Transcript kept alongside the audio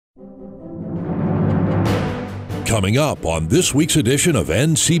Coming up on this week's edition of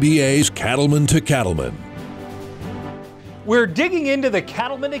NCBA's Cattleman to Cattleman. We're digging into the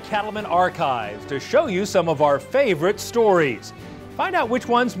Cattleman to Cattleman archives to show you some of our favorite stories. Find out which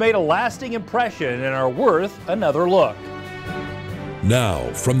ones made a lasting impression and are worth another look. Now,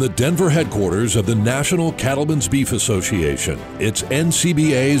 from the Denver headquarters of the National Cattlemen's Beef Association, it's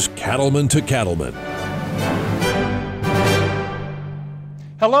NCBA's Cattleman to Cattleman.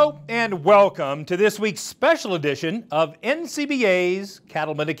 Hello and welcome to this week's special edition of NCBA's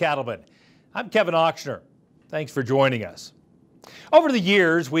Cattleman to Cattleman. I'm Kevin Ochsner. Thanks for joining us. Over the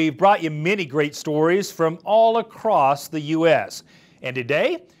years, we've brought you many great stories from all across the U.S. And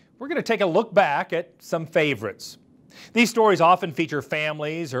today, we're going to take a look back at some favorites. These stories often feature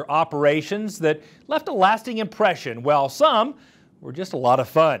families or operations that left a lasting impression, while some were just a lot of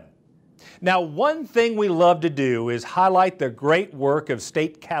fun. Now, one thing we love to do is highlight the great work of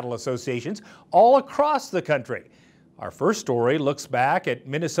state cattle associations all across the country. Our first story looks back at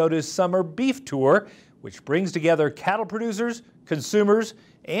Minnesota's Summer Beef Tour, which brings together cattle producers, consumers,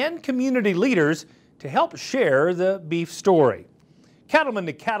 and community leaders to help share the beef story. Cattleman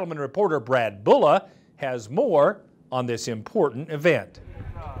to Cattleman reporter Brad Bulla has more on this important event.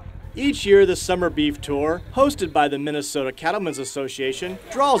 Each year, the Summer Beef Tour, hosted by the Minnesota Cattlemen's Association,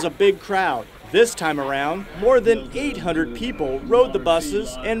 draws a big crowd. This time around, more than 800 people rode the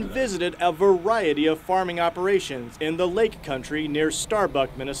buses and visited a variety of farming operations in the Lake Country near Starbuck,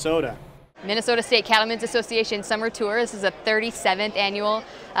 Minnesota. Minnesota State Cattlemen's Association Summer Tour. This is a 37th annual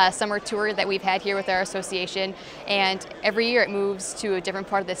summer tour that we've had here with our association, and every year it moves to a different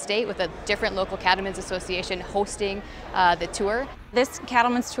part of the state with a different local Cattlemen's Association hosting the tour. This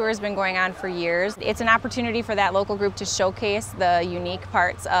Cattlemen's Tour has been going on for years. It's an opportunity for that local group to showcase the unique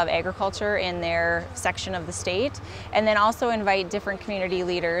parts of agriculture in their section of the state, and then also invite different community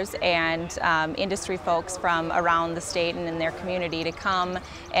leaders and industry folks from around the state and in their community to come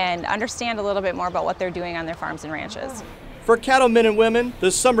and understand a little bit more about what they're doing on their farms and ranches. For cattlemen and women,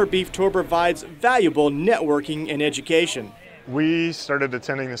 the Summer Beef Tour provides valuable networking and education. We started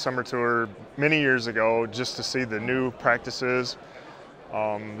attending the summer tour many years ago just to see the new practices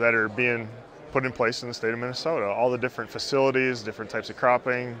that are being put in place in the state of Minnesota. All the different facilities, different types of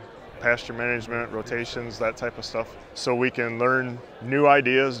cropping, pasture management, rotations, that type of stuff. So we can learn new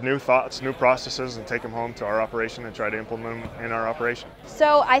ideas, new thoughts, new processes, and take them home to our operation and try to implement them in our operation.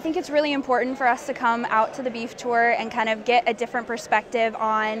 So I think it's really important for us to come out to the beef tour and kind of get a different perspective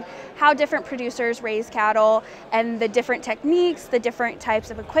on how different producers raise cattle and the different techniques, the different types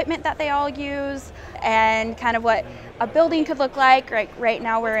of equipment that they all use, and kind of what a building could look like. Right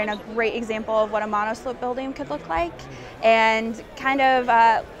now we're in a great example of what a monoslope building could look like, and kind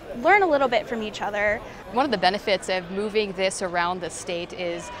of learn a little bit from each other. One of the benefits of moving this around the state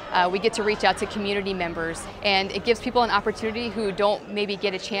is we get to reach out to community members, and it gives people an opportunity who don't maybe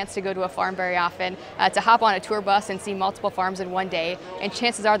get a chance to go to a farm very often to hop on a tour bus and see multiple farms in one day, and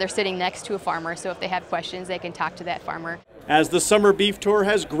chances are they're sitting next to a farmer, so if they have questions they can talk to that farmer. As the Summer Beef Tour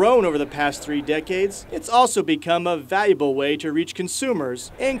has grown over the past 3 decades, it's also become a valuable way to reach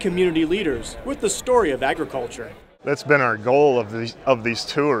consumers and community leaders with the story of agriculture. That's been our goal of these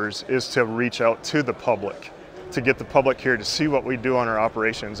tours, is to reach out to the public, to get the public here to see what we do on our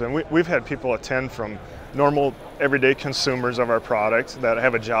operations. And we've had people attend from normal everyday consumers of our products that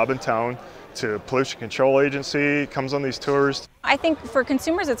have a job in town to pollution control agency comes on these tours. I think for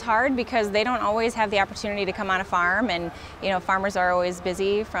consumers it's hard because they don't always have the opportunity to come on a farm, and farmers are always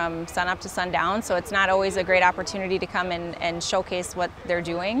busy from sun up to sundown, so it's not always a great opportunity to come and showcase what they're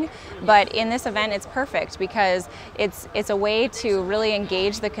doing. But in this event it's perfect because it's a way to really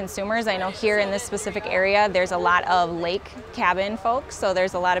engage the consumers. I know here in this specific area there's a lot of lake cabin folks, so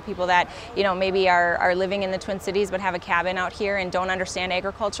there's a lot of people that maybe are living in the Twin Cities but have a cabin out here and don't understand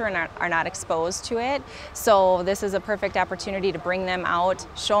agriculture and are not exposed to it. So this is a perfect opportunity to bring them out,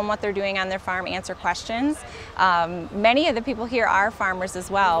 show them what they're doing on their farm, answer questions. Many of the people here are farmers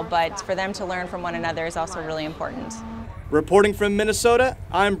as well, but for them to learn from one another is also really important. Reporting from Minnesota,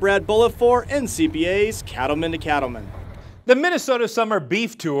 I'm Brad Bulla for NCBA's Cattleman to Cattleman. The Minnesota Summer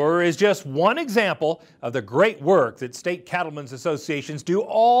Beef Tour is just one example of the great work that state cattlemen's associations do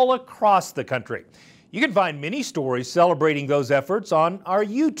all across the country. You can find many stories celebrating those efforts on our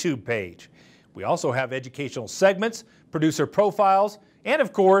YouTube page. We also have educational segments, producer profiles, and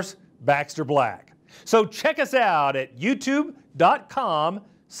of course, Baxter Black. So check us out at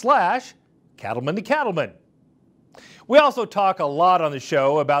youtube.com/Cattleman to Cattleman. We also talk a lot on the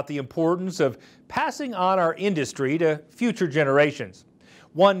show about the importance of passing on our industry to future generations.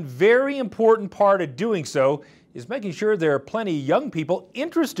 One very important part of doing so is making sure there are plenty of young people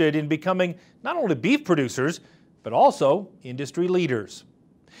interested in becoming not only beef producers, but also industry leaders.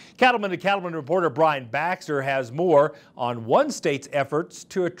 Cattleman to Cattleman reporter Brian Baxter has more on one state's efforts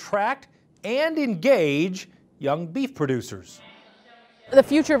to attract and engage young beef producers. The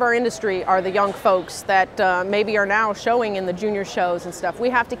future of our industry are the young folks that maybe are now showing in the junior shows and stuff. We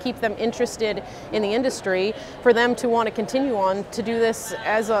have to keep them interested in the industry for them to want to continue on to do this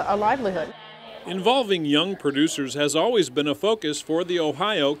as a livelihood. Involving young producers has always been a focus for the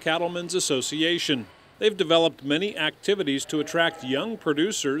Ohio Cattlemen's Association. They've developed many activities to attract young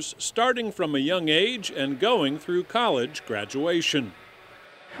producers, starting from a young age and going through college graduation.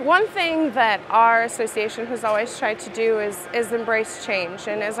 One thing that our association has always tried to do is embrace change,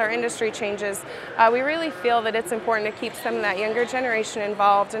 and as our industry changes, we really feel that it's important to keep some of that younger generation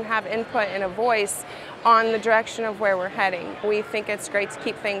involved and have input and a voice on the direction of where we're heading. We think it's great to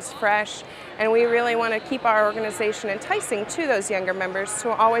keep things fresh, and we really want to keep our organization enticing to those younger members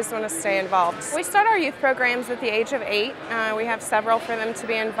who always want to stay involved. We start our youth programs at the age of 8. We have several for them to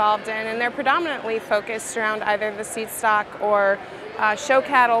be involved in, and they're predominantly focused around either the seed stock or show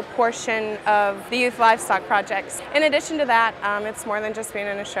cattle portion of the youth livestock projects. In addition to that, it's more than just being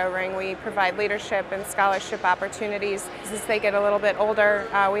in a show ring. We provide leadership and scholarship opportunities. As they get a little bit older,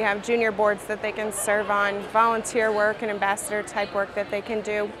 we have junior boards that they can serve on, volunteer work and ambassador type work that they can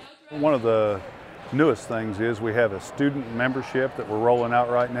do. One of the newest things is we have a student membership that we're rolling out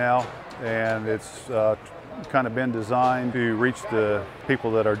right now, and it's kind of been designed to reach the people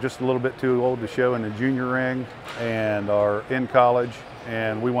that are just a little bit too old to show in the junior ring and are in college,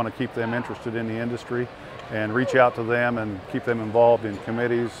 and we want to keep them interested in the industry and reach out to them and keep them involved in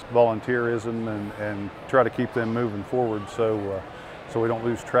committees, volunteerism, and try to keep them moving forward so we don't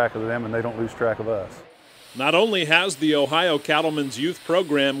lose track of them and they don't lose track of us. Not only has the Ohio Cattlemen's Youth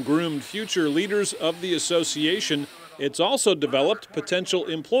Program groomed future leaders of the association, it's also developed potential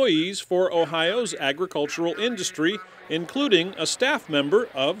employees for Ohio's agricultural industry, including a staff member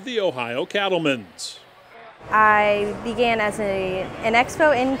of the Ohio Cattlemen's. I began as an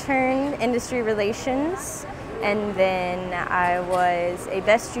expo intern, industry relations, and then I was a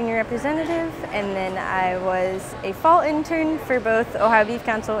best junior representative, and then I was a fall intern for both Ohio Beef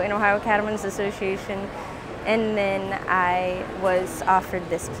Council and Ohio Cattlemen's Association, and then I was offered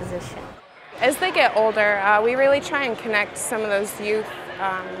this position. As they get older, we really try and connect some of those youth,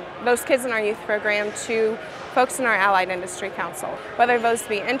 those kids in our youth program to folks in our allied industry council. Whether those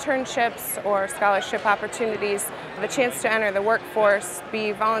be internships or scholarship opportunities, the chance to enter the workforce,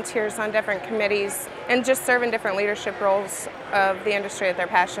 be volunteers on different committees, and just serve in different leadership roles of the industry that they're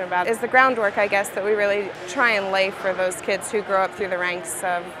passionate about is the groundwork, I guess, that we really try and lay for those kids who grow up through the ranks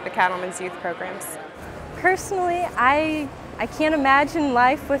of the Cattlemen's youth programs. Personally, I can't imagine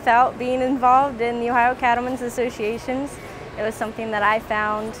life without being involved in the Ohio Cattlemen's Associations. It was something that I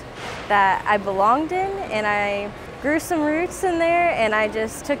found that I belonged in, and I grew some roots in there, and I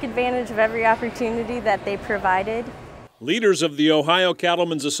just took advantage of every opportunity that they provided. Leaders of the Ohio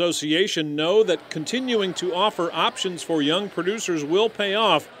Cattlemen's Association know that continuing to offer options for young producers will pay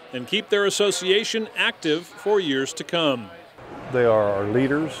off and keep their association active for years to come. They are our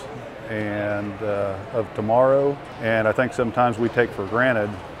leaders and of tomorrow, and I think sometimes we take for granted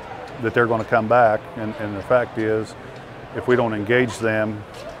that they're going to come back, and the fact is, if we don't engage them,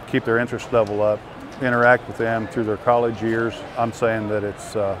 keep their interest level up, interact with them through their college years, I'm saying that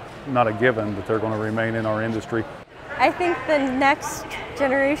it's not a given that they're going to remain in our industry. I think the next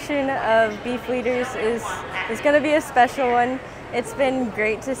generation of beef leaders is going to be a special one. It's been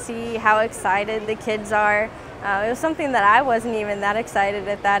great to see how excited the kids are. It was something that I wasn't even that excited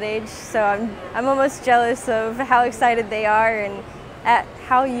at that age, so I'm almost jealous of how excited they are and at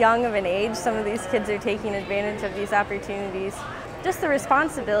how young of an age some of these kids are taking advantage of these opportunities. Just the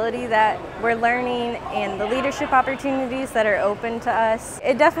responsibility that we're learning and the leadership opportunities that are open to us.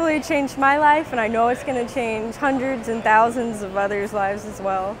 It definitely changed my life, and I know it's going to change hundreds and thousands of others' lives as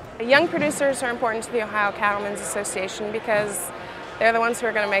well. Young producers are important to the Ohio Cattlemen's Association because they're the ones who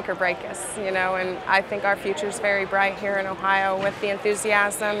are going to make or break us, and I think our future is very bright here in Ohio with the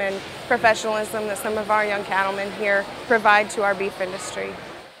enthusiasm and professionalism that some of our young cattlemen here provide to our beef industry.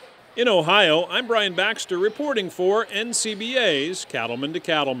 In Ohio, I'm Brian Baxter reporting for NCBA's Cattleman to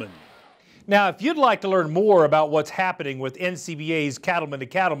Cattleman. Now, if you'd like to learn more about what's happening with NCBA's Cattleman to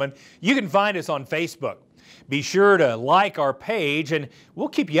Cattleman, you can find us on Facebook. Be sure to like our page, and we'll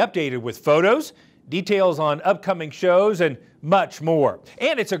keep you updated with photos, details on upcoming shows, and much more.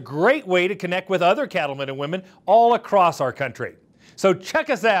 And it's a great way to connect with other cattlemen and women all across our country. So check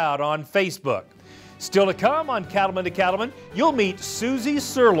us out on Facebook. Still to come on Cattleman to Cattleman, you'll meet Susie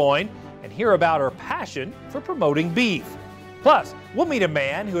Sirloin, and hear about her passion for promoting beef. Plus, we'll meet a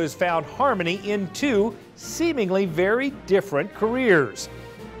man who has found harmony in two seemingly very different careers.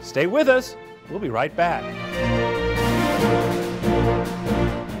 Stay with us. We'll be right back.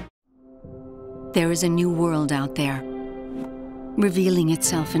 There is a new world out there, revealing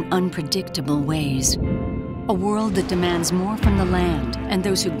itself in unpredictable ways. A world that demands more from the land and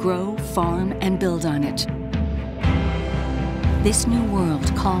those who grow, farm, and build on it. This new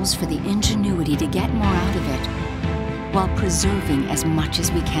world calls for the ingenuity to get more out of it, while preserving as much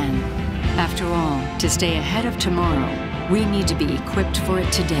as we can. After all, to stay ahead of tomorrow, we need to be equipped for it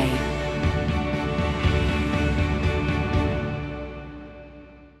today.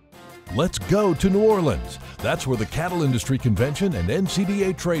 Let's go to New Orleans. That's where the Cattle Industry Convention and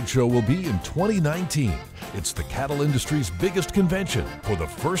NCBA Trade Show will be in 2019. It's the cattle industry's biggest convention for the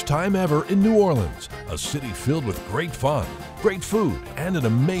first time ever in New Orleans, a city filled with great fun, great food, and an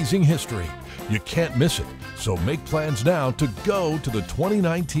amazing history. You can't miss it, so make plans now to go to the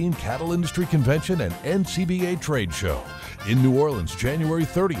 2019 Cattle Industry Convention and NCBA Trade Show in New Orleans, January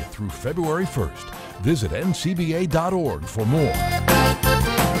 30th through February 1st. Visit ncba.org for more.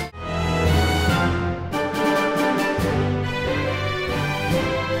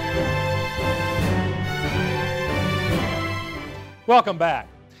 Welcome back.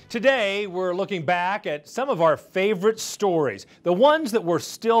 Today, we're looking back at some of our favorite stories, the ones that we're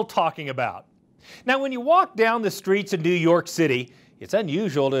still talking about. Now, when you walk down the streets of New York City, it's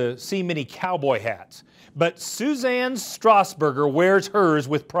unusual to see many cowboy hats, but Suzanne Strasburger wears hers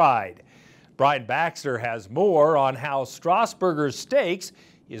with pride. Brian Baxter has more on how Strasburger's Steaks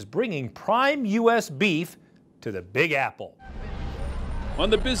is bringing prime U.S. beef to the Big Apple. On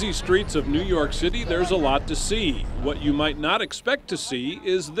the busy streets of New York City, there's a lot to see. What you might not expect to see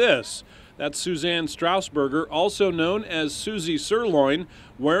is this. That's Suzanne Strasburger, also known as Susie Sirloin,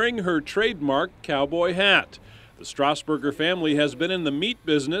 wearing her trademark cowboy hat. The Strasburger family has been in the meat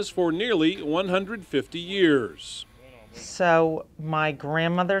business for nearly 150 years. So my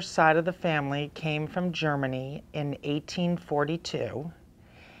grandmother's side of the family came from Germany in 1842,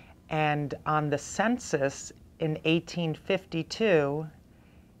 and on the census in 1852,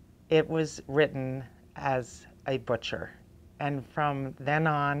 it was written as a butcher. And from then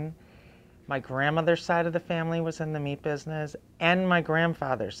on, my grandmother's side of the family was in the meat business, and my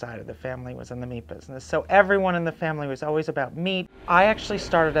grandfather's side of the family was in the meat business. So everyone in the family was always about meat. I actually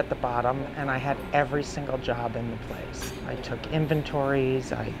started at the bottom, and I had every single job in the place. I took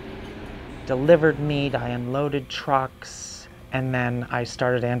inventories, I delivered meat, I unloaded trucks, and then I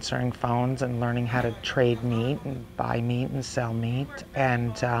started answering phones and learning how to trade meat and buy meat and sell meat.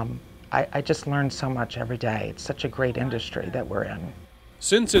 And I just learned so much every day. It's such a great industry that we're in.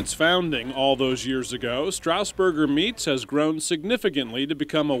 Since its founding all those years ago, Strasburger Meats has grown significantly to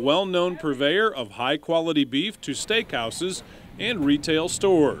become a well-known purveyor of high-quality beef to steakhouses and retail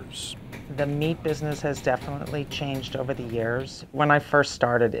stores. The meat business has definitely changed over the years. When I first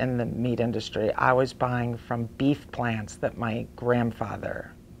started in the meat industry, I was buying from beef plants that my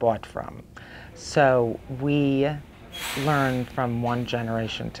grandfather bought from. So we learned from one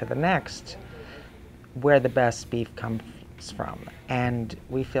generation to the next where the best beef comes from. And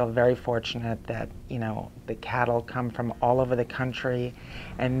we feel very fortunate that, you know, the cattle come from all over the country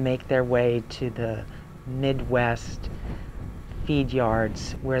and make their way to the Midwest feed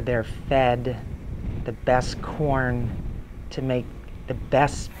yards where they're fed the best corn to make the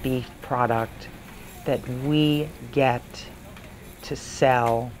best beef product that we get to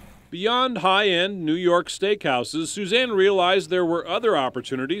sell. Beyond high-end New York steakhouses, Suzanne realized there were other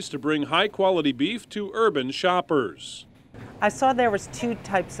opportunities to bring high-quality beef to urban shoppers. I saw there was two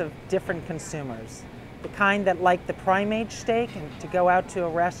types of different consumers. The kind that like the prime age steak and to go out to a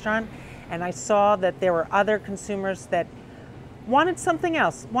restaurant, and I saw that there were other consumers that wanted something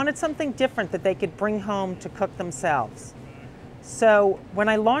else, wanted something different that they could bring home to cook themselves. So when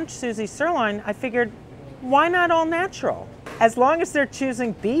I launched Susie Sirloin, I figured, why not all natural? As long as they're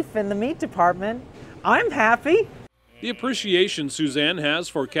choosing beef in the meat department, I'm happy. The appreciation Suzanne has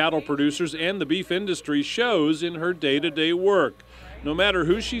for cattle producers and the beef industry shows in her day-to-day work. No matter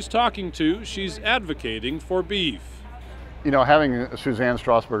who she's talking to, she's advocating for beef. You know, having Suzanne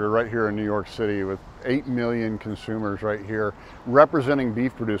Strasburger right here in New York City with 8 million consumers right here, representing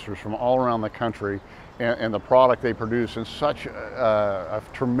beef producers from all around the country and the product they produce in such a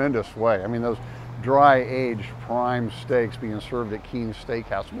tremendous way. I mean, those dry-aged prime steaks being served at Keen's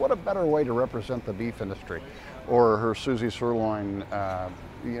Steakhouse. What a better way to represent the beef industry. Or her Susie Sirloin,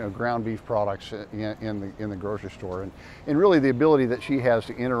 you know, ground beef products in the grocery store, and really the ability that she has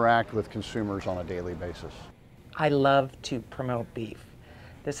to interact with consumers on a daily basis. I love to promote beef.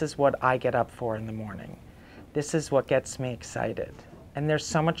 This is what I get up for in the morning. This is what gets me excited. And there's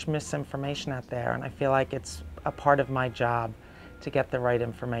so much misinformation out there, and I feel like it's a part of my job to get the right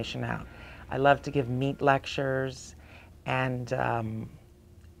information out. I love to give meat lectures, and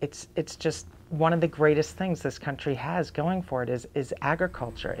it's just one of the greatest things this country has going for it is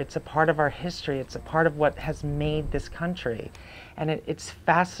agriculture. It's a part of our history. It's a part of what has made this country. And it's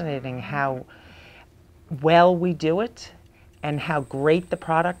fascinating how well we do it and how great the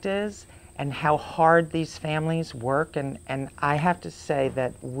product is and how hard these families work. And I have to say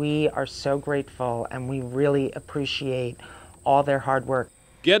that we are so grateful and we really appreciate all their hard work.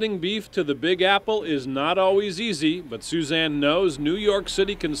 Getting beef to the Big Apple is not always easy, but Suzanne knows New York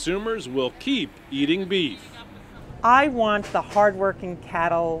City consumers will keep eating beef. I want the hardworking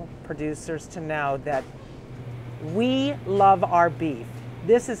cattle producers to know that we love our beef.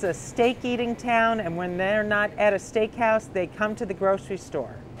 This is a steak-eating town, and when they're not at a steakhouse, they come to the grocery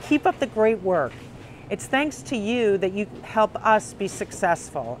store. Keep up the great work. It's thanks to you that you help us be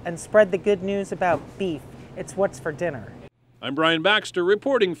successful and spread the good news about beef. It's what's for dinner. I'm Brian Baxter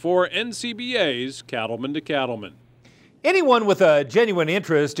reporting for NCBA's Cattleman to Cattleman. Anyone with a genuine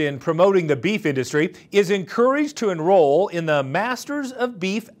interest in promoting the beef industry is encouraged to enroll in the Masters of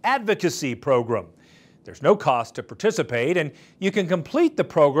Beef Advocacy program. There's no cost to participate, and you can complete the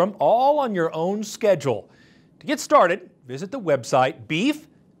program all on your own schedule. To get started, visit the website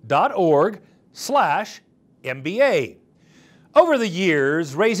beef.org/MBA. Over the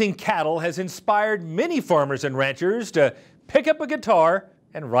years, raising cattle has inspired many farmers and ranchers to pick up a guitar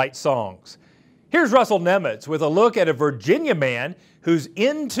and write songs. Here's Russell Nemitz with a look at a Virginia man who's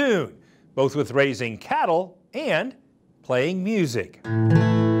in tune, both with raising cattle and playing music.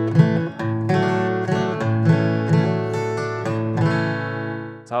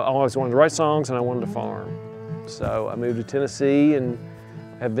 I always wanted to write songs and I wanted to farm. So I moved to Tennessee and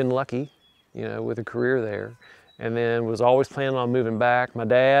have been lucky, you know, with a career there. And then was always planning on moving back.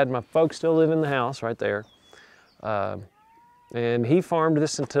 My folks still live in the house right there. And he farmed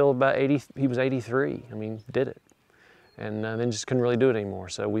this until about he was 83. I mean, did it. And then just couldn't really do it anymore.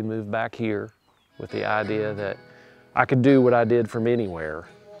 So we moved back here with the idea that I could do what I did from anywhere,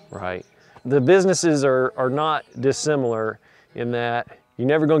 right? The businesses are not dissimilar in that you're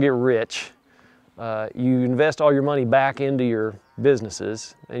never gonna get rich. You invest all your money back into your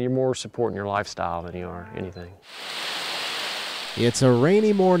businesses and you're more supporting your lifestyle than you are anything. It's a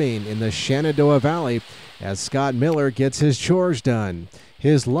rainy morning in the Shenandoah Valley as Scott Miller gets his chores done.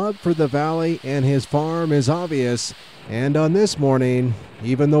 His love for the valley and his farm is obvious, and on this morning,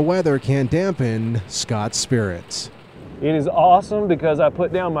 even the weather can't dampen Scott's spirits. It is awesome because I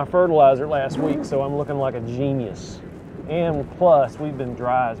put down my fertilizer last week, so I'm looking like a genius. And plus, we've been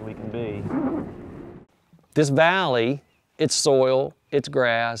dry as we can be. This valley, its soil, its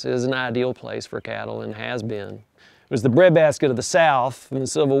grass, is an ideal place for cattle and has been. It was the breadbasket of the South in the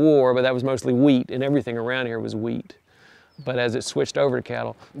Civil War, but that was mostly wheat, and everything around here was wheat. But as it switched over to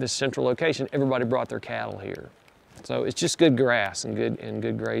cattle, this central location, everybody brought their cattle here. So it's just good grass and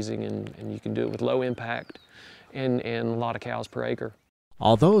good grazing, and you can do it with low impact and a lot of cows per acre.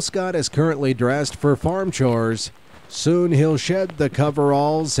 Although Scott is currently dressed for farm chores, soon he'll shed the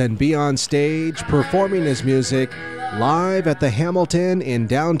coveralls and be on stage performing his music live at the Hamilton in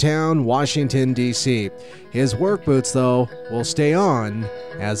downtown Washington, D.C. His work boots, though, will stay on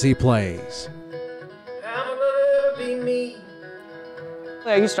as he plays.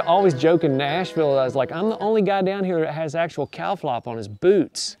 I used to always joke in Nashville, I was like, I'm the only guy down here that has actual cow flop on his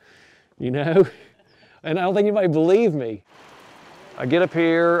boots, you know? And I don't think anybody believed me. I get up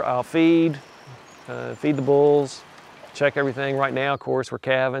here, I'll feed the bulls, check everything. Right now, of course, we're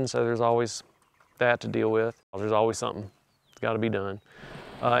calving, so there's always that to deal with. There's always something that's got to be done.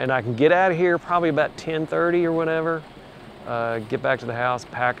 And I can get out of here probably about 10:30 or whatever, get back to the house,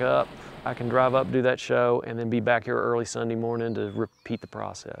 pack up. I can drive up, do that show, and then be back here early Sunday morning to repeat the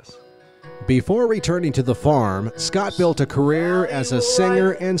process. Before returning to the farm, Scott built a career as a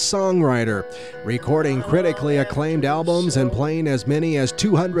singer and songwriter, recording critically acclaimed albums and playing as many as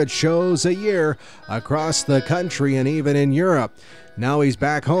 200 shows a year across the country and even in Europe. Now he's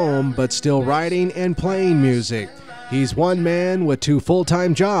back home, but still writing and playing music. He's one man with two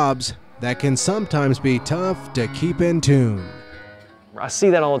full-time jobs that can sometimes be tough to keep in tune. I see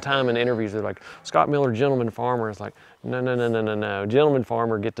that all the time in interviews. They're like, Scott Miller, gentleman farmer. It's like, no. Gentleman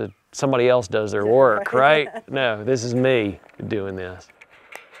farmer, somebody else does their work, right? No, this is me doing this.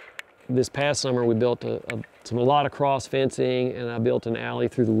 This past summer, we built a lot of cross fencing, and I built an alley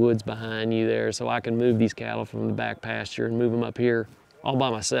through the woods behind you there so I can move these cattle from the back pasture and move them up here all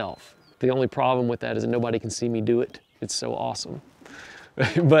by myself. The only problem with that is that nobody can see me do it. It's so awesome.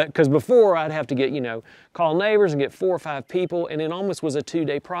 But because before I'd have to get, call neighbors and get 4 or 5 people, and it almost was a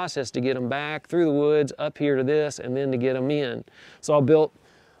 2-day process to get them back through the woods, up here to this, and then to get them in. So I built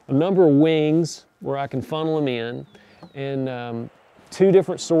a number of wings where I can funnel them in, and 2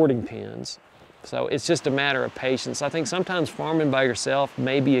 different sorting pens. So it's just a matter of patience. I think sometimes farming by yourself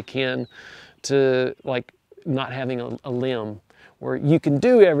may be akin to like not having a limb, where you can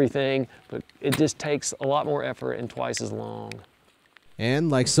do everything, but it just takes a lot more effort and twice as long.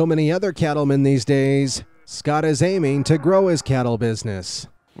 And like so many other cattlemen these days, Scott is aiming to grow his cattle business.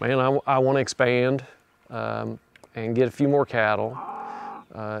 Man, I want to expand and get a few more cattle,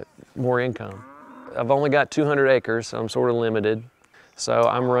 more income. I've only got 200 acres, so I'm sort of limited. So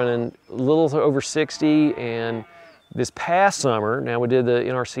I'm running a little over 60, and this past summer, now we did the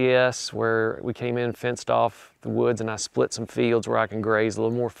NRCS where we came in, fenced off the woods, and I split some fields where I can graze a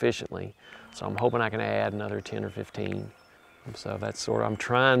little more efficiently. So I'm hoping I can add another 10 or 15. So that's sort of, I'm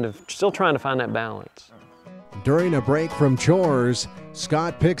still trying to find that balance. During a break from chores,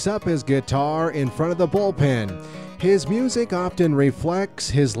 Scott picks up his guitar in front of the bullpen. His music often reflects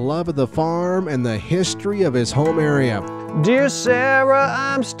his love of the farm and the history of his home area. Dear Sarah,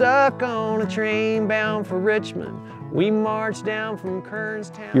 I'm stuck on a train bound for Richmond. We marched down from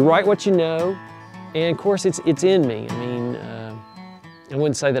Kernstown. You write what you know, and of course it's in me. I mean, I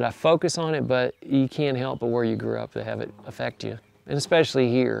wouldn't say that I focus on it, but you can't help but where you grew up to have it affect you. And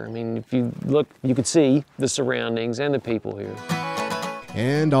especially here. I mean, if you look, you could see the surroundings and the people here.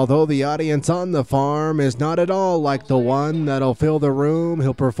 And although the audience on the farm is not at all like the one that'll fill the room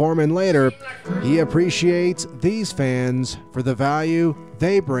he'll perform in later, he appreciates these fans for the value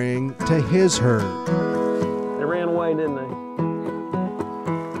they bring to his herd. They ran away, didn't they?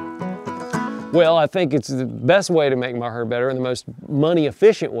 Well, I think it's the best way to make my herd better, and the most money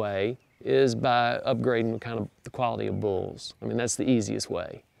efficient way is by upgrading kind of the quality of bulls. I mean, that's the easiest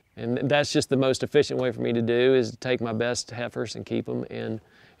way. And that's just the most efficient way for me to do, is to take my best heifers and keep them and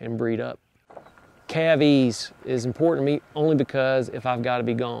breed up. Calf ease is important to me only because if I've got to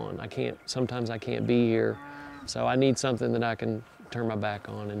be gone, sometimes I can't be here. So I need something that I can turn my back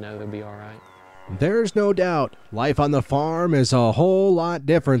on and know they'll be all right. There's no doubt life on the farm is a whole lot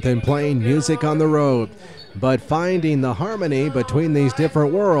different than playing music on the road. But finding the harmony between these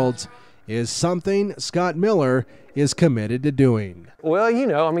different worlds is something Scott Miller is committed to doing. Well,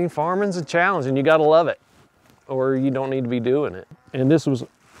 I mean, farming's a challenge and you gotta love it, or you don't need to be doing it. And this was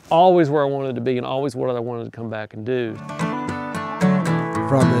always where I wanted to be and always what I wanted to come back and do.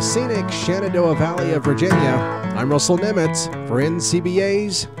 From the scenic Shenandoah Valley of Virginia, I'm Russell Nimitz for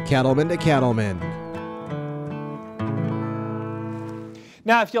NCBA's Cattleman to Cattleman.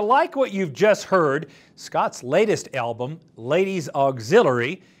 Now, if you like what you've just heard, Scott's latest album, Ladies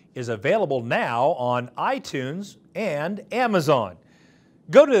Auxiliary, is available now on iTunes and Amazon.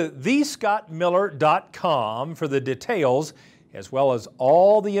 Go to thescottmiller.com for the details, as well as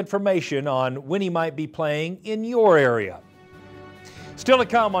all the information on when he might be playing in your area. Still to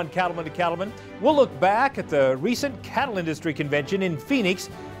come on Cattleman to Cattleman, we'll look back at the recent cattle industry convention in Phoenix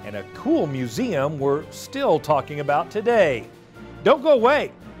and a cool museum we're still talking about today. Don't go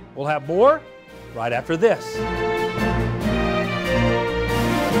away. We'll have more right after this.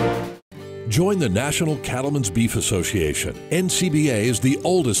 Join the National Cattlemen's Beef Association. NCBA is the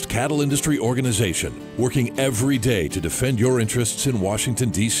oldest cattle industry organization, working every day to defend your interests in Washington,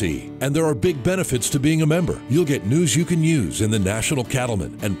 D.C. And there are big benefits to being a member. You'll get news you can use in the National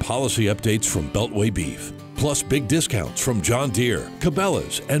Cattleman and policy updates from Beltway Beef, plus big discounts from John Deere,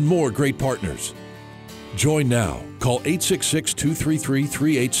 Cabela's, and more great partners. Join now. Call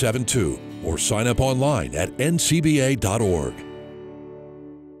 866-233-3872 or sign up online at ncba.org.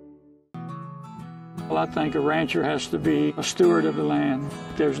 Well, I think a rancher has to be a steward of the land.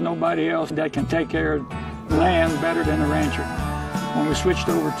 There's nobody else that can take care of the land better than a rancher. When we switched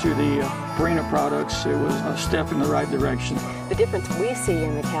over to the Purina products, it was a step in the right direction. The difference we see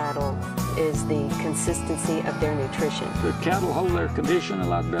in the cattle is the consistency of their nutrition. The cattle hold their condition a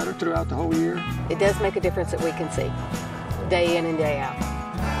lot better throughout the whole year. It does make a difference that we can see, day in and day out.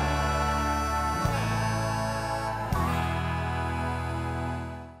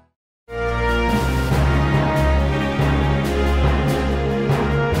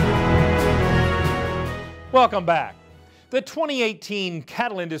 Welcome back. The 2018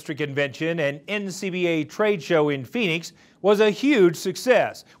 Cattle Industry Convention and NCBA trade show in Phoenix was a huge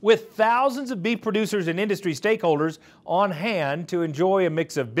success, with thousands of beef producers and industry stakeholders on hand to enjoy a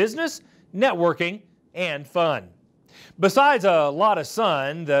mix of business, networking, and fun. Besides a lot of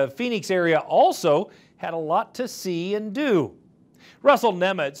sun, the Phoenix area also had a lot to see and do. Russell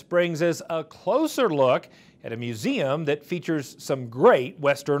Nimitz brings us a closer look at a museum that features some great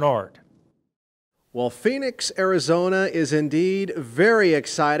Western art. Well, Phoenix, Arizona is indeed very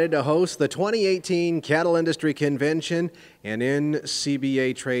excited to host the 2018 Cattle Industry Convention and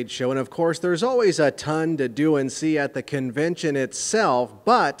NCBA Trade Show. And of course, there's always a ton to do and see at the convention itself,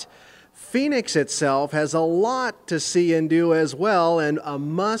 but Phoenix itself has a lot to see and do as well, and a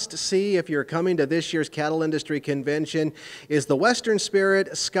must-see if you're coming to this year's Cattle Industry Convention is the Western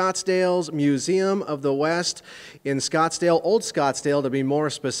Spirit Scottsdale's Museum of the West in Scottsdale, Old Scottsdale to be more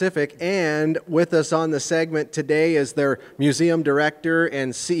specific. And with us on the segment today is their museum director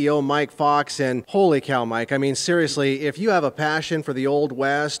and CEO, Mike Fox. And holy cow, Mike, I mean, seriously, if you have a passion for the Old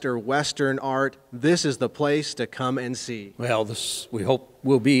West or Western art, this is the place to come and see. Well, this, we hope,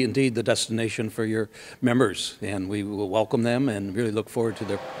 will be indeed the destination for your members, and we will welcome them and really look forward to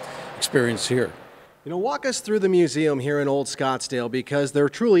their experience here. You know, walk us through the museum here in Old Scottsdale, because there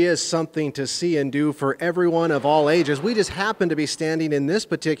truly is something to see and do for everyone of all ages. We just happen to be standing in this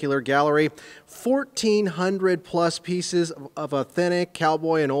particular gallery, 1,400 plus pieces of authentic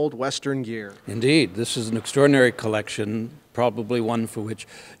cowboy and old Western gear. Indeed, this is an extraordinary collection, probably one for which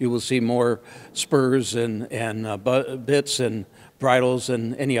you will see more spurs and bits and bridles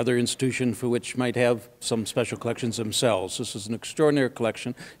and any other institution for which might have some special collections themselves. This is an extraordinary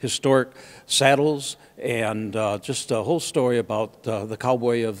collection, historic saddles, and just a whole story about the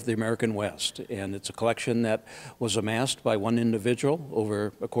cowboy of the American West. And it's a collection that was amassed by one individual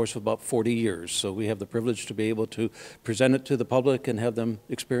over a course of about 40 years. So we have the privilege to be able to present it to the public and have them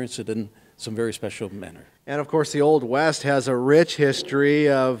experience it in some very special manner. And of course, the Old West has a rich history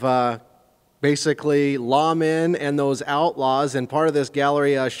of basically lawmen and those outlaws, and part of this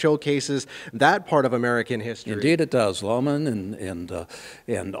gallery showcases that part of American history. Indeed it does, lawmen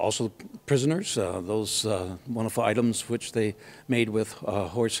and also prisoners, those wonderful items which they made with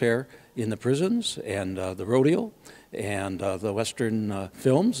horsehair in the prisons, and the rodeo, and the Western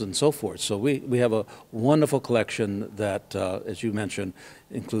films and so forth. So we have a wonderful collection that, as you mentioned,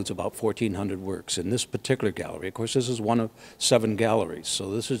 includes about 1,400 works in this particular gallery. Of course, this is one of 7 galleries, so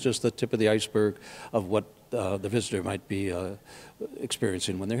this is just the tip of the iceberg of what the visitor might be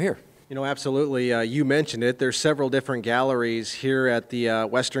experiencing when they're here. You know, absolutely. You mentioned it. There's several different galleries here at the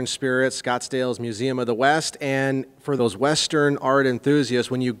Western Spirit, Scottsdale's Museum of the West. And for those Western art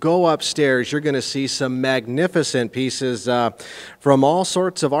enthusiasts, when you go upstairs, you're going to see some magnificent pieces from all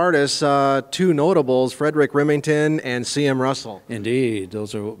sorts of artists, 2 notables, Frederick Remington and C.M. Russell. Indeed.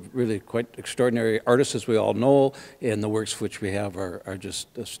 Those are really quite extraordinary artists, as we all know, and the works which we have are just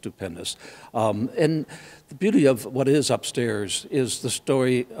stupendous. And the beauty of what is upstairs is the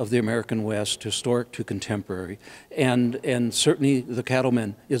story of the American West, historic to contemporary, and certainly the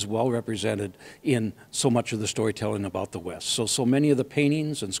cattleman is well represented in so much of the storytelling about the West. So many of the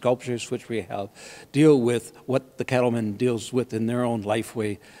paintings and sculptures which we have deal with what the cattleman deals with in their own life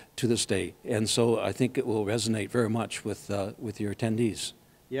way to this day, and so I think it will resonate very much with your attendees.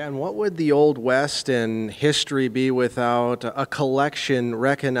 Yeah, and what would the Old West and history be without a collection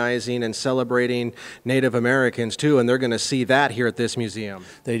recognizing and celebrating Native Americans too? And they're going to see that here at this museum.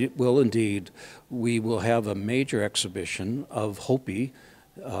 They will indeed. We will have a major exhibition of Hopi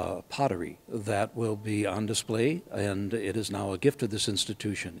pottery that will be on display, and it is now a gift of this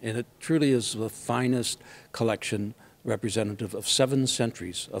institution. And it truly is the finest collection representative of 7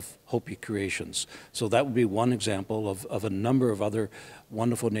 centuries of Hopi creations. So that would be one example of a number of other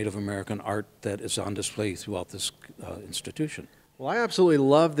wonderful Native American art that is on display throughout this institution. Well, I absolutely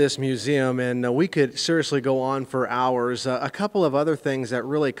love this museum, and we could seriously go on for hours. A couple of other things that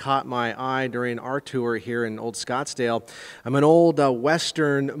really caught my eye during our tour here in Old Scottsdale. I'm an old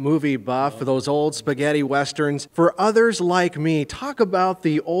Western movie buff, those old spaghetti Westerns. For others like me, talk about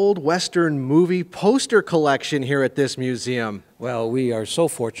the old Western movie poster collection here at this museum. Well, we are so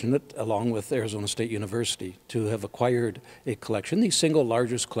fortunate, along with Arizona State University, to have acquired a collection, the single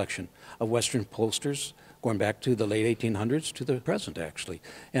largest collection of Western posters, going back to the late 1800s to the present, actually.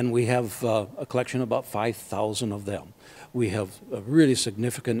 And we have a collection of about 5,000 of them. We have a really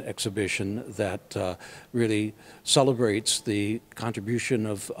significant exhibition that really celebrates the contribution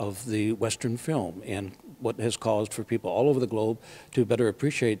of the Western film and what has caused for people all over the globe to better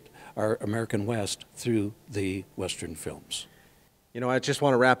appreciate our American West through the Western films. You know, I just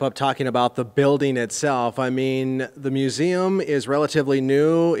want to wrap up talking about the building itself. I mean, the museum is relatively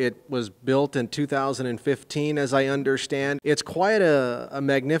new. It was built in 2015, as I understand. It's quite a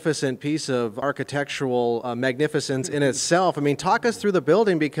magnificent piece of architectural magnificence in itself. I mean, talk us through the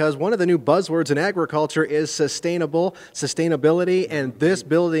building, because one of the new buzzwords in agriculture is sustainability, and this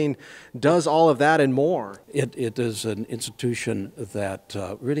building does all of that and more. It is an institution that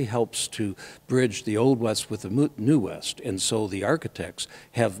really helps to bridge the Old West with the New West, and so the architects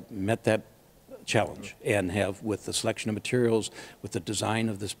have met that challenge and have, with the selection of materials, with the design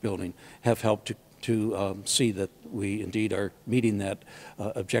of this building, have helped to see that we indeed are meeting that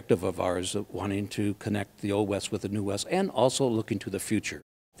objective of ours of wanting to connect the Old West with the New West and also looking to the future.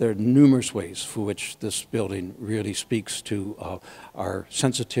 There are numerous ways for which this building really speaks to our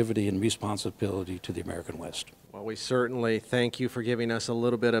sensitivity and responsibility to the American West. Well, we certainly thank you for giving us a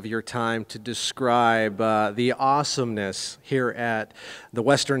little bit of your time to describe the awesomeness here at the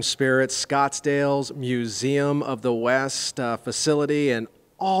Western Spirits Scottsdale's Museum of the West facility and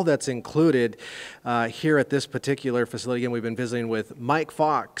all that's included here at this particular facility. Again, we've been visiting with Mike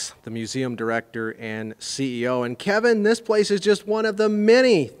Fox, the museum director and CEO. And Kevin, this place is just one of the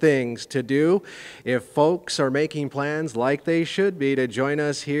many things to do if folks are making plans like they should be to join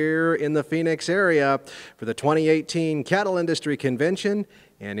us here in the Phoenix area for the 2018 Cattle Industry Convention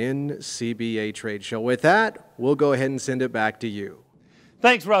and NCBA Trade Show. With that, we'll go ahead and send it back to you.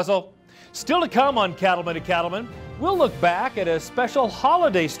 Thanks, Russell. Still to come on Cattleman to Cattleman, we'll look back at a special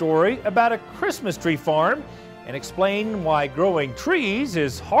holiday story about a Christmas tree farm and explain why growing trees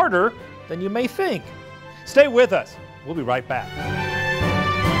is harder than you may think. Stay with us. We'll be right back.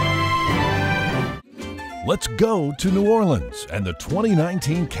 Let's go to New Orleans and the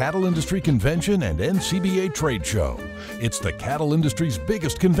 2019 Cattle Industry Convention and NCBA Trade Show. It's the cattle industry's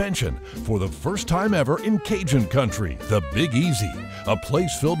biggest convention for the first time ever in Cajun country, the Big Easy, a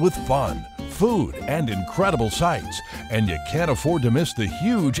place filled with fun, food, and incredible sights. And you can't afford to miss the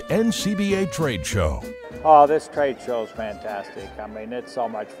huge NCBA Trade Show. Oh, this trade show is fantastic. I mean, it's so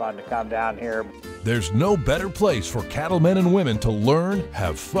much fun to come down here. There's no better place for cattlemen and women to learn,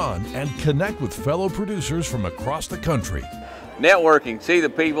 have fun, and connect with fellow producers from across the country. Networking, see the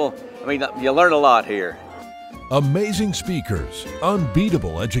people, I mean, you learn a lot here. Amazing speakers,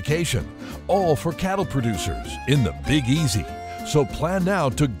 unbeatable education, all for cattle producers in the Big Easy. So plan now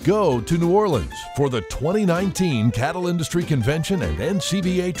to go to New Orleans for the 2019 Cattle Industry Convention and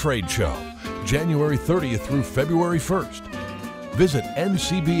NCBA Trade Show, January 30th through February 1st. Visit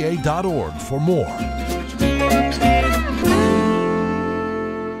ncba.org for more.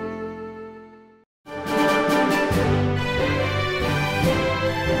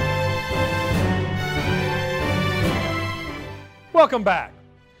 Welcome back.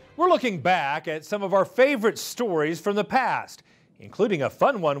 We're looking back at some of our favorite stories from the past, including a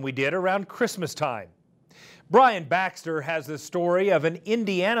fun one we did around Christmas time. Brian Baxter has the story of an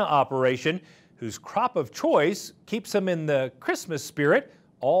Indiana operation whose crop of choice keeps them in the Christmas spirit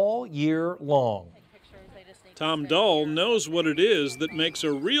all year long. Tom Dull knows what it is that makes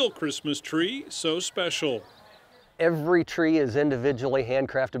a real Christmas tree so special. Every tree is individually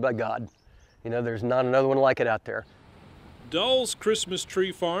handcrafted by God. You know, there's not another one like it out there. Dull's Christmas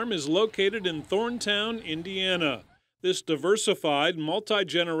tree farm is located in Thorntown, Indiana. This diversified,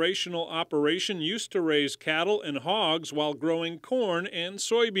 multi-generational operation used to raise cattle and hogs while growing corn and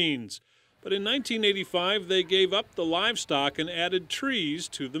soybeans. But in 1985, they gave up the livestock and added trees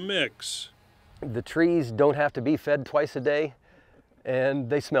to the mix. The trees don't have to be fed twice a day, and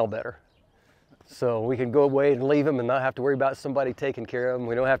they smell better. So we can go away and leave them and not have to worry about somebody taking care of them.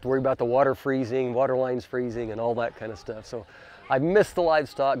 We don't have to worry about the water freezing, water lines freezing, and all that kind of stuff. So I miss the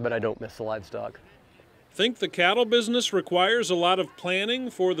livestock, but I don't miss the livestock. Think the cattle business requires a lot of planning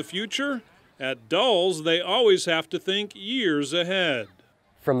for the future? At Dull's, they always have to think years ahead.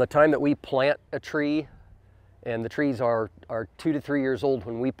 From the time that we plant a tree, and the trees are 2 to 3 years old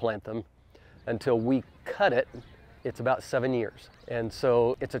when we plant them, until we cut it, it's about 7 years. And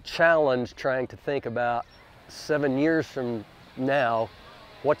so it's a challenge trying to think about 7 years from now,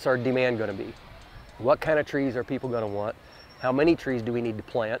 what's our demand going to be? What kind of trees are people going to want? How many trees do we need to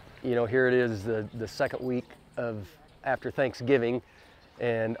plant? You know, here it is the second week of after Thanksgiving,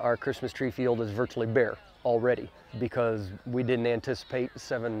 and our Christmas tree field is virtually bare already because we didn't anticipate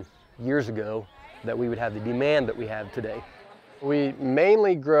 7 years ago that we would have the demand that we have today. We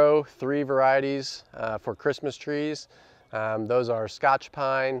mainly grow 3 varieties for Christmas trees. Those are Scotch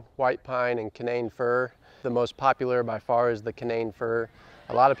pine, white pine, and Canaan fir. The most popular by far is the Canaan fir.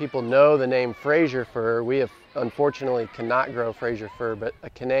 A lot of people know the name Fraser fir. We unfortunately cannot grow Fraser fir, but a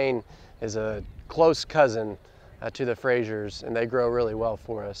Canaan is a close cousin to the Frasers, and they grow really well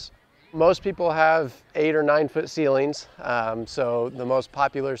for us. Most people have 8 or 9 foot ceilings, so the most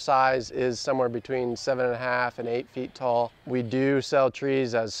popular size is somewhere between 7.5 and 8 feet tall. We do sell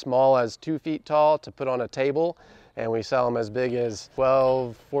trees as small as 2 feet tall to put on a table, and we sell them as big as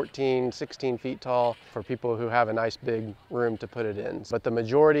 12, 14, 16 feet tall for people who have a nice big room to put it in. But the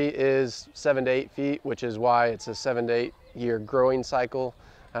majority is 7 to 8 feet, which is why it's a 7 to 8 year growing cycle.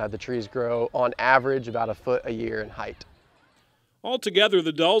 The trees grow on average about a foot a year in height. Altogether,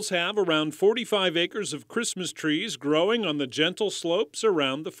 the Dulls have around 45 acres of Christmas trees growing on the gentle slopes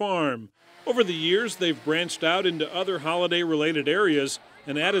around the farm. Over the years, they've branched out into other holiday-related areas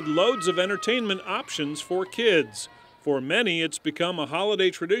and added loads of entertainment options for kids. For many, it's become a holiday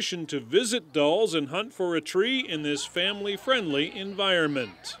tradition to visit Dulls and hunt for a tree in this family-friendly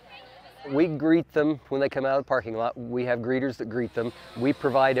environment. We greet them when they come out of the parking lot. We have greeters that greet them. We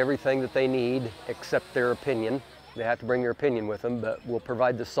provide everything that they need except their opinion. They have to bring their opinion with them, but we'll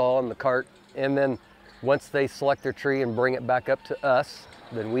provide the saw and the cart. And then once they select their tree and bring it back up to us,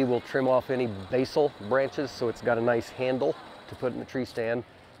 then we will trim off any basal branches so it's got a nice handle to put in the tree stand.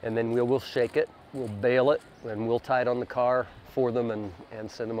 And then we'll shake it, we'll bale it, and we'll tie it on the car for them and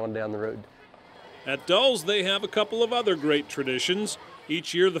send them on down the road. At Dulls, they have a couple of other great traditions.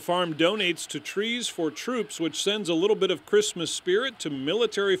 Each year, the farm donates to Trees for Troops, which sends a little bit of Christmas spirit to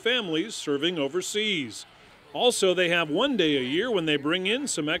military families serving overseas. Also, they have one day a year when they bring in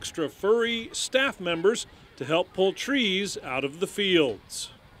some extra furry staff members to help pull trees out of the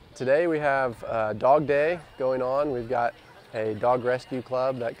fields. Today we have Dog Day going on. We've got a dog rescue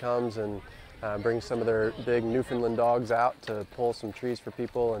club that comes and brings some of their big Newfoundland dogs out to pull some trees for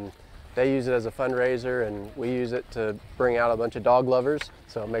people, and they use it as a fundraiser, and we use it to bring out a bunch of dog lovers,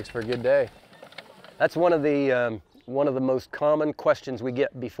 so it makes for a good day. That's one of the most common questions we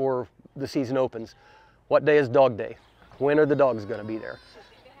get before the season opens. What day is Dog Day? When are the dogs going to be there?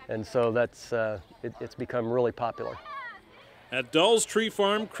 And so that's it's become really popular. At Dulls Tree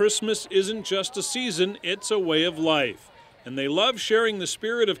Farm, Christmas isn't just a season, it's a way of life. And they love sharing the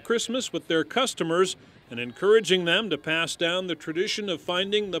spirit of Christmas with their customers and encouraging them to pass down the tradition of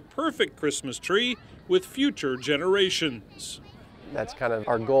finding the perfect Christmas tree with future generations. That's kind of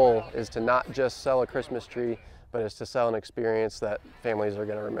our goal, is to not just sell a Christmas tree, but is to sell an experience that families are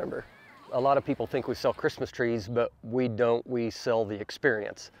going to remember. A lot of people think we sell Christmas trees, but we don't. We sell the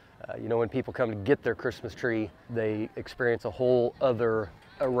experience. You know, when people come to get their Christmas tree, they experience a whole other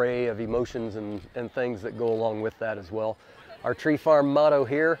array of emotions and things that go along with that as well. Our Tree Farm motto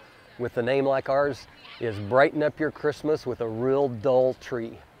here, with a name like ours, is brighten up your Christmas with a real dull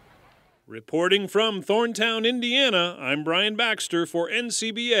tree. Reporting from Thorntown, Indiana, I'm Brian Baxter for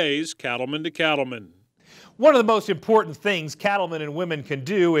NCBA's Cattleman to Cattleman. One of the most important things cattlemen and women can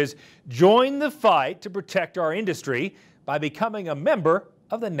do is join the fight to protect our industry by becoming a member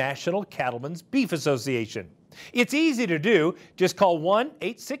of the National Cattlemen's Beef Association. It's easy to do. Just call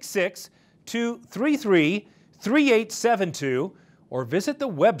 1-866-233-3872 or visit the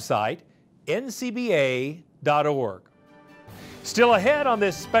website ncba.org. Still ahead on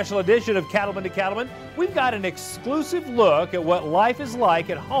this special edition of Cattleman to Cattleman, we've got an exclusive look at what life is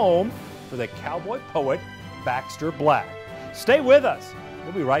like at home for the cowboy poet Baxter Black. Stay with us.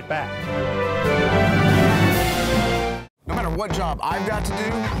 We'll be right back. No matter what job I've got to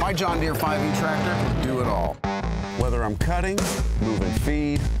do, my John Deere 5E tractor can do it all. Whether I'm cutting, moving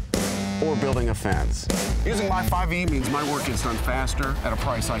feed, or building a fence. Using my 5E means my work gets done faster at a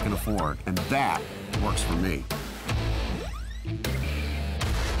price I can afford, and that works for me.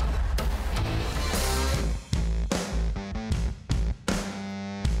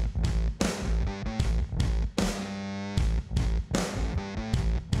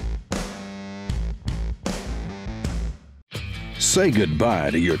 Say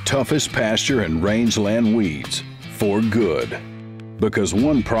goodbye to your toughest pasture and rangeland weeds for good. Because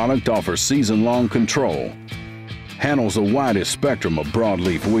one product offers season-long control, handles the widest spectrum of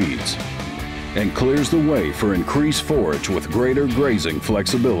broadleaf weeds, and clears the way for increased forage with greater grazing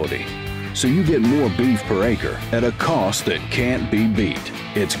flexibility. So you get more beef per acre at a cost that can't be beat.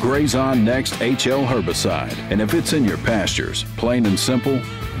 It's Grazon Next HL herbicide, and if it's in your pastures, plain and simple,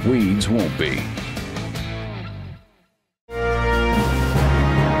 weeds won't be.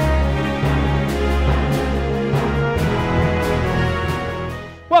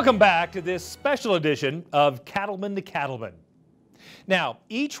 Welcome back to this special edition of Cattleman to Cattleman. Now,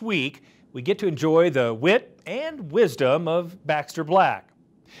 each week we get to enjoy the wit and wisdom of Baxter Black.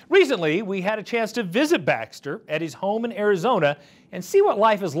 Recently, we had a chance to visit Baxter at his home in Arizona and see what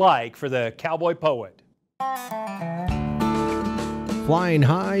life is like for the cowboy poet. Flying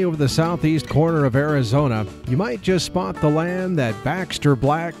high over the southeast corner of Arizona, you might just spot the land that Baxter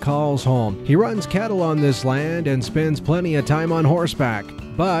Black calls home. He runs cattle on this land and spends plenty of time on horseback.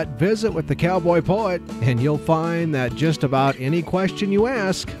 But visit with the cowboy poet and you'll find that just about any question you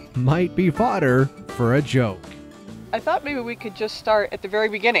ask might be fodder for a joke. I thought maybe we could just start at the very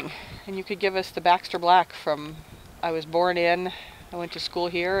beginning and you could give us the Baxter Black from I was born in, I went to school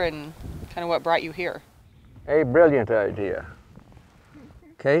here, and kind of what brought you here. A brilliant idea,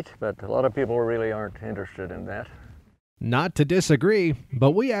 Kate, but a lot of people really aren't interested in that. Not to disagree,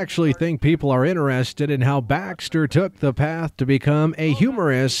 but we actually think people are interested in how Baxter took the path to become a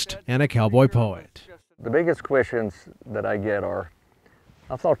humorist and a cowboy poet. The biggest questions that I get are,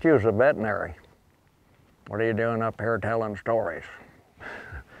 I thought you was a veterinary. What are you doing up here telling stories?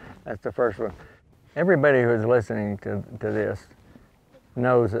 That's the first one. Everybody who's listening to this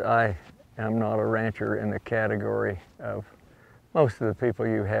knows that I am not a rancher in the category of most of the people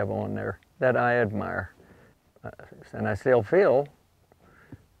you have on there that I admire. And I still feel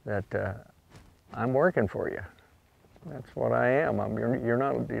that I'm working for you. That's what I am.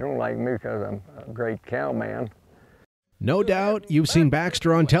 You don't like me because I'm a great cowman. No doubt you've seen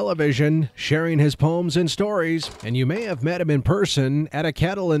Baxter on television, sharing his poems and stories, and you may have met him in person at a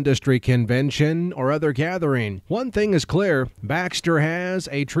cattle industry convention or other gathering. One thing is clear, Baxter has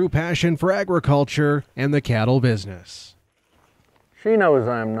a true passion for agriculture and the cattle business. She knows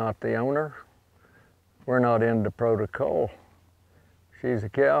I'm not the owner. We're not into protocol. She's a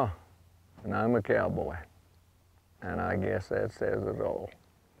cow, and I'm a cowboy. And I guess that says it all.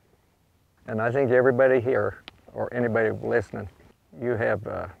 And I think everybody here, or anybody listening, you have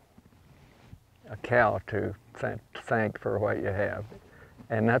a cow to thank for what you have.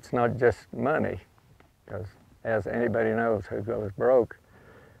 And that's not just money, because as anybody knows who goes broke,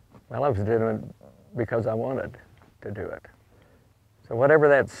 well, I was doing it because I wanted to do it. So whatever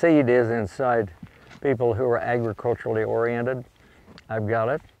that seed is inside people who are agriculturally oriented, I've got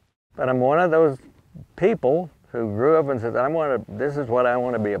it. But I'm one of those people who grew up and said, this is what I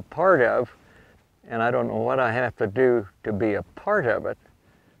want to be a part of, and I don't know what I have to do to be a part of it,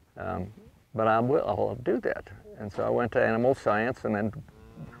 but I'll do that. And so I went to animal science, and then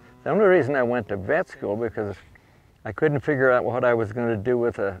the only reason I went to vet school because I couldn't figure out what I was going to do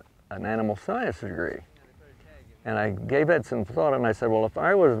with an animal science degree. And I gave that some thought, and I said, well, if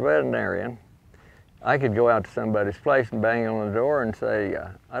I was a veterinarian, I could go out to somebody's place and bang on the door and say,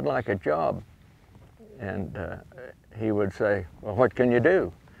 I'd like a job. And he would say, well, what can you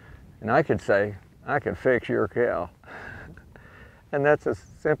do? And I could say, I can fix your cow. And that's as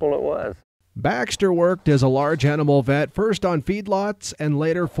simple it was. Baxter worked as a large animal vet, first on feedlots and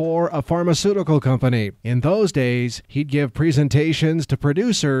later for a pharmaceutical company. In those days, he'd give presentations to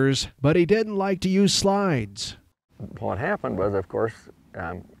producers, but he didn't like to use slides. What happened was, of course,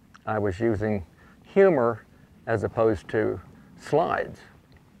 I was using humor as opposed to slides.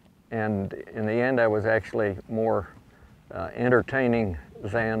 And in the end, I was actually more entertaining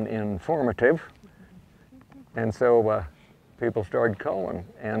than informative. And so people started calling.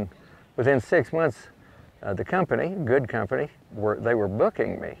 And within 6 months, the company, good company, they were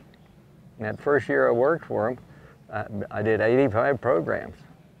booking me. And that first year I worked for them, I did 85 programs.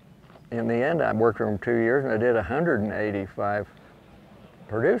 In the end, I worked for them 2 years, and I did 185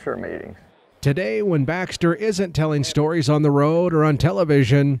 producer meetings. Today, when Baxter isn't telling stories on the road or on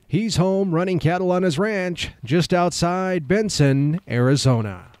television, he's home running cattle on his ranch just outside Benson,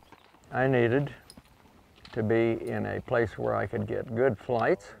 Arizona. I needed to be in a place where I could get good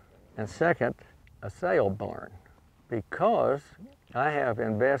flights, and second, a sale barn, because I have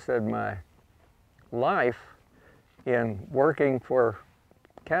invested my life in working for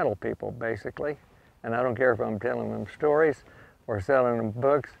cattle people, basically, and I don't care if I'm telling them stories or selling them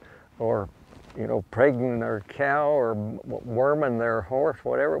books or, you know, pregging their cow or worming their horse,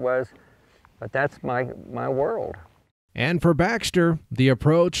 whatever it was, but that's my world. And for Baxter, the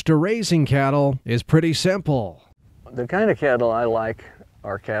approach to raising cattle is pretty simple. The kind of cattle I like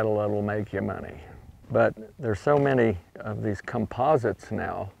are cattle that will make you money. But there's so many of these composites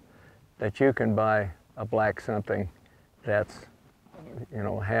now that you can buy a black something that's, you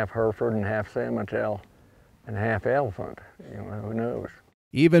know, half Hereford and half Simmental and half elephant. You know, who knows?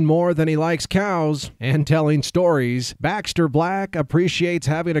 Even more than he likes cows and telling stories, Baxter Black appreciates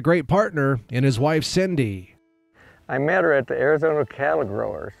having a great partner in his wife, Cindy. I met her at the Arizona Cattle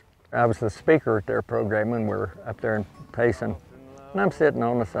Growers. I was the speaker at their program, and we're up there in Payson. And I'm sitting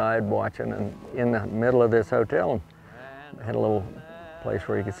on the side watching, and in the middle of this hotel, and they had a little place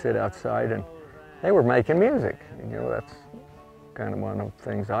where you could sit outside, and they were making music. You know, that's kind of one of the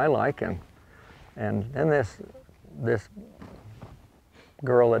things I like. And then this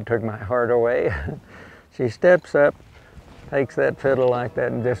girl that took my heart away. She steps up, takes that fiddle like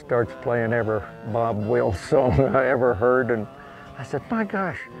that and just starts playing every Bob Wills song I ever heard. And I said, my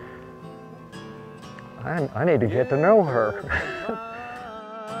gosh, I need to get to know her.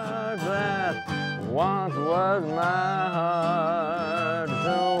 That once was my heart,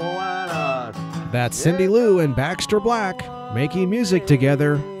 so why not? That's Cindy Lou and Baxter Black making music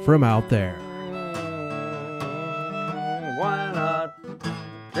together from out there. Why not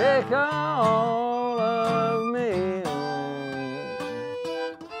take all of me?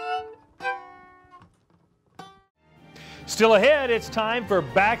 Still ahead, it's time for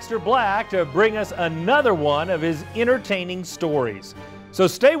Baxter Black to bring us another one of his entertaining stories. So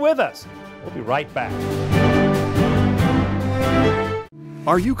stay with us. We'll be right back.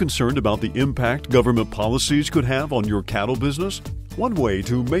 Are you concerned about the impact government policies could have on your cattle business? One way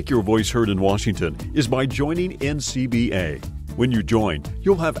to make your voice heard in Washington is by joining NCBA. When you join,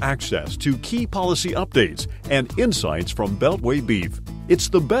 you'll have access to key policy updates and insights from Beltway Beef. It's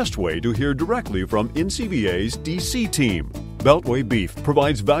the best way to hear directly from NCBA's DC team. Beltway Beef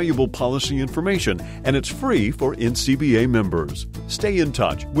provides valuable policy information, and it's free for NCBA members. Stay in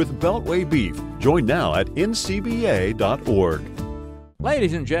touch with Beltway Beef. Join now at ncba.org.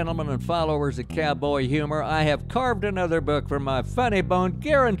 Ladies and gentlemen and followers of cowboy humor, I have carved another book from my funny bone,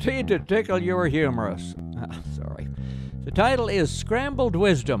 guaranteed to tickle your humorous. Sorry. The title is Scrambled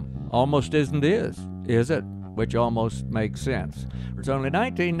Wisdom. Almost isn't is it? Which almost makes sense. It's only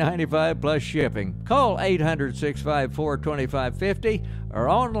 $19.95 plus shipping. Call 800-654-2550 or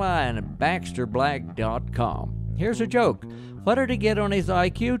online at baxterblack.com. Here's a joke. What did he get on his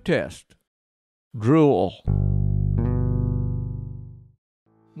IQ test? Drool.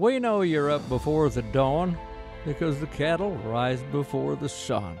 We know you're up before the dawn because the cattle rise before the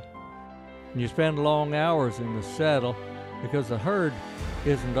sun. And you spend long hours in the saddle because the herd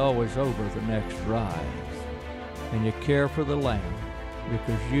isn't always over the next rise. And you care for the land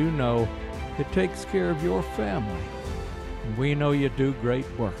because you know it takes care of your family. And we know you do great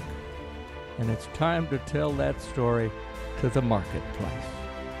work. And it's time to tell that story to the marketplace.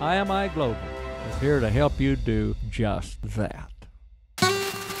 IMI Global is here to help you do just that.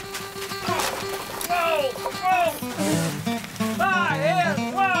 My head,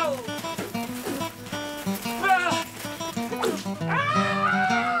 whoa!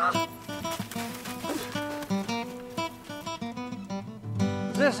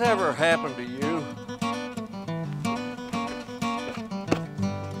 Has this ever happened to you?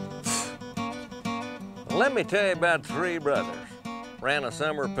 Let me tell you about three brothers. Ran a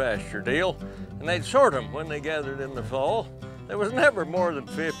summer pasture deal, and they'd sort them when they gathered in the fall. There was never more than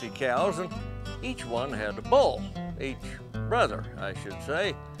 50 cows, and each one had a bull. Each brother, I should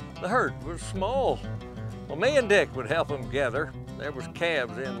say. The herd was small. Well, me and Dick would help them gather. There was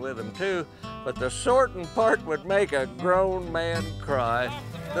calves in with them too, but the sorting part would make a grown man cry.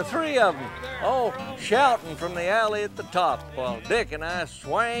 The three of them all shouting from the alley at the top, while Dick and I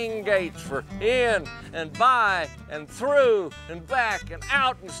swang gates for in and by and through and back and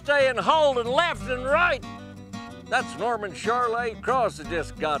out and staying holding left and right. That's Norman Charley Cross that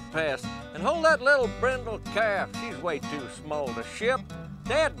just got past. And hold that little brindle calf. She's way too small to ship.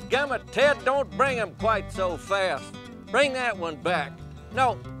 Dadgummit, Ted, don't bring him quite so fast. Bring that one back.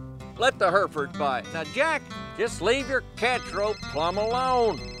 No, let the Hereford bite. Now, Jack, just leave your catch rope plumb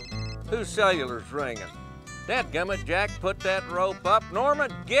alone. Whose cellular's ringing? Dadgummit, Jack, put that rope up.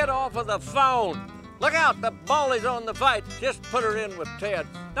 Norman, get off of the phone. Look out, the ball is on the fight. Just put her in with Ted.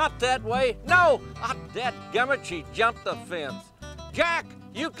 Not that way. No! Ah, dadgummit, she jumped the fence. Jack,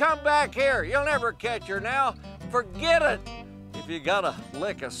 you come back here. You'll never catch her now. Forget it. If you got a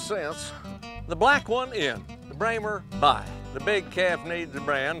lick of sense. The black one in. The Bramer by. The big calf needs a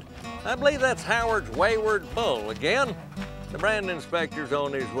brand. I believe that's Howard's Wayward Bull again. The brand inspector's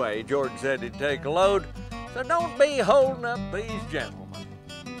on his way. George said he'd take a load. So don't be holding up these gentlemen.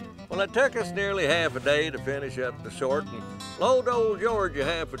 Well, it took us nearly half a day to finish up the sort and load old George a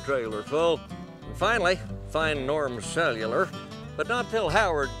half a trailer full. And finally, find Norm's cellular, but not till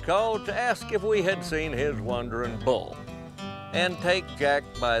Howard called to ask if we had seen his wandering bull. And take Jack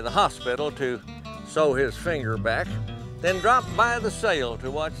by the hospital to sew his finger back, then drop by the sale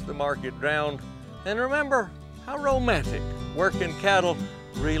to watch the market drown, and remember how romantic working cattle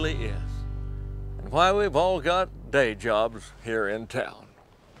really is, and why we've all got day jobs here in town.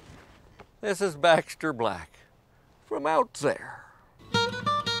 This is Baxter Black from out there.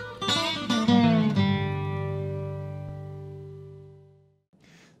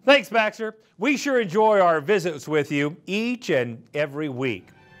 Thanks, Baxter. We sure enjoy our visits with you each and every week.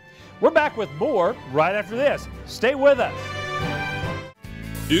 We're back with more right after this. Stay with us.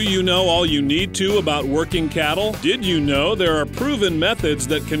 Do you know all you need to about working cattle? Did you know there are proven methods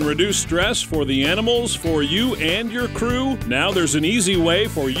that can reduce stress for the animals, for you and your crew? Now there's an easy way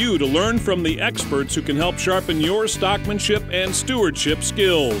for you to learn from the experts who can help sharpen your stockmanship and stewardship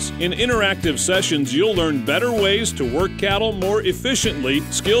skills. In interactive sessions, you'll learn better ways to work cattle more efficiently,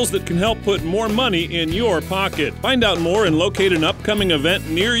 skills that can help put more money in your pocket. Find out more and locate an upcoming event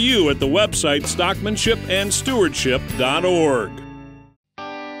near you at the website stockmanshipandstewardship.org.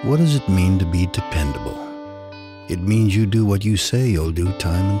 What does it mean to be dependable? It means you do what you say you'll do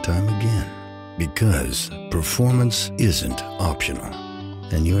time and time again. Because performance isn't optional,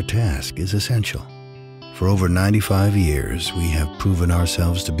 and your task is essential. For over 95 years, we have proven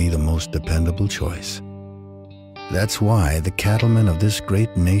ourselves to be the most dependable choice. That's why the cattlemen of this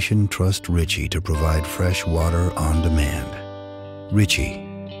great nation trust Ritchie to provide fresh water on demand.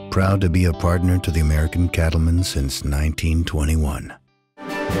 Ritchie, proud to be a partner to the American cattlemen since 1921.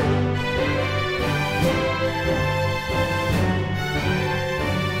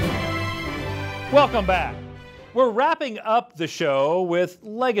 Welcome back. We're wrapping up the show with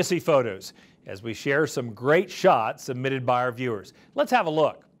legacy photos as we share some great shots submitted by our viewers. Let's have a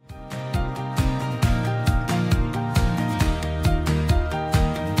look.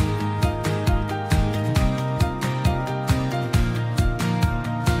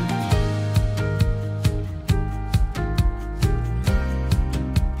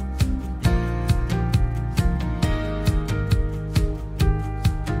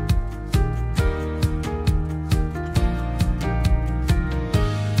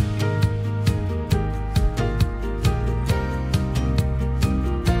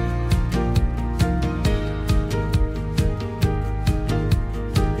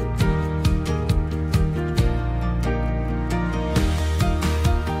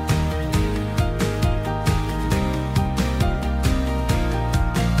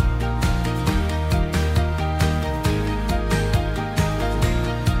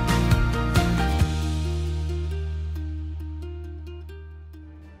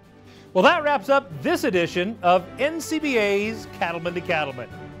 Well, that wraps up this edition of NCBA's Cattleman to Cattleman.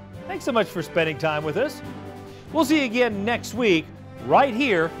 Thanks so much for spending time with us. We'll see you again next week right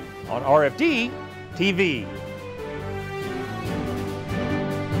here on RFD TV.